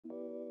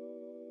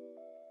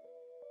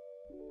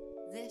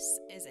This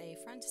is a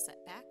front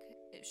setback.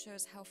 It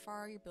shows how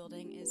far your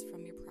building is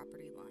from your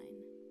property line.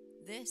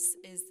 This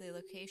is the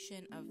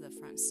location of the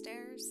front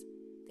stairs.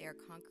 They are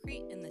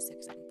concrete in this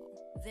example.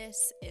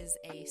 This is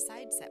a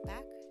side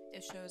setback.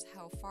 It shows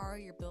how far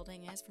your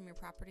building is from your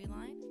property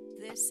line.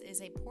 This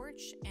is a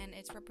porch and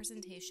its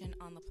representation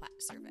on the Plat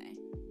survey.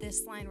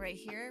 This line right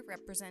here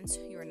represents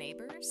your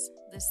neighbors.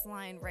 This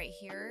line right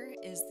here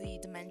is the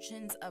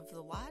dimensions of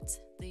the lot,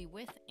 the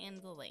width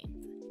and the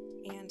length.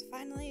 And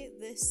finally,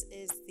 this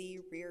is the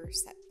rear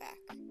setback.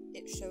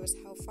 It shows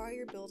how far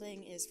your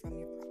building is from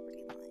your property.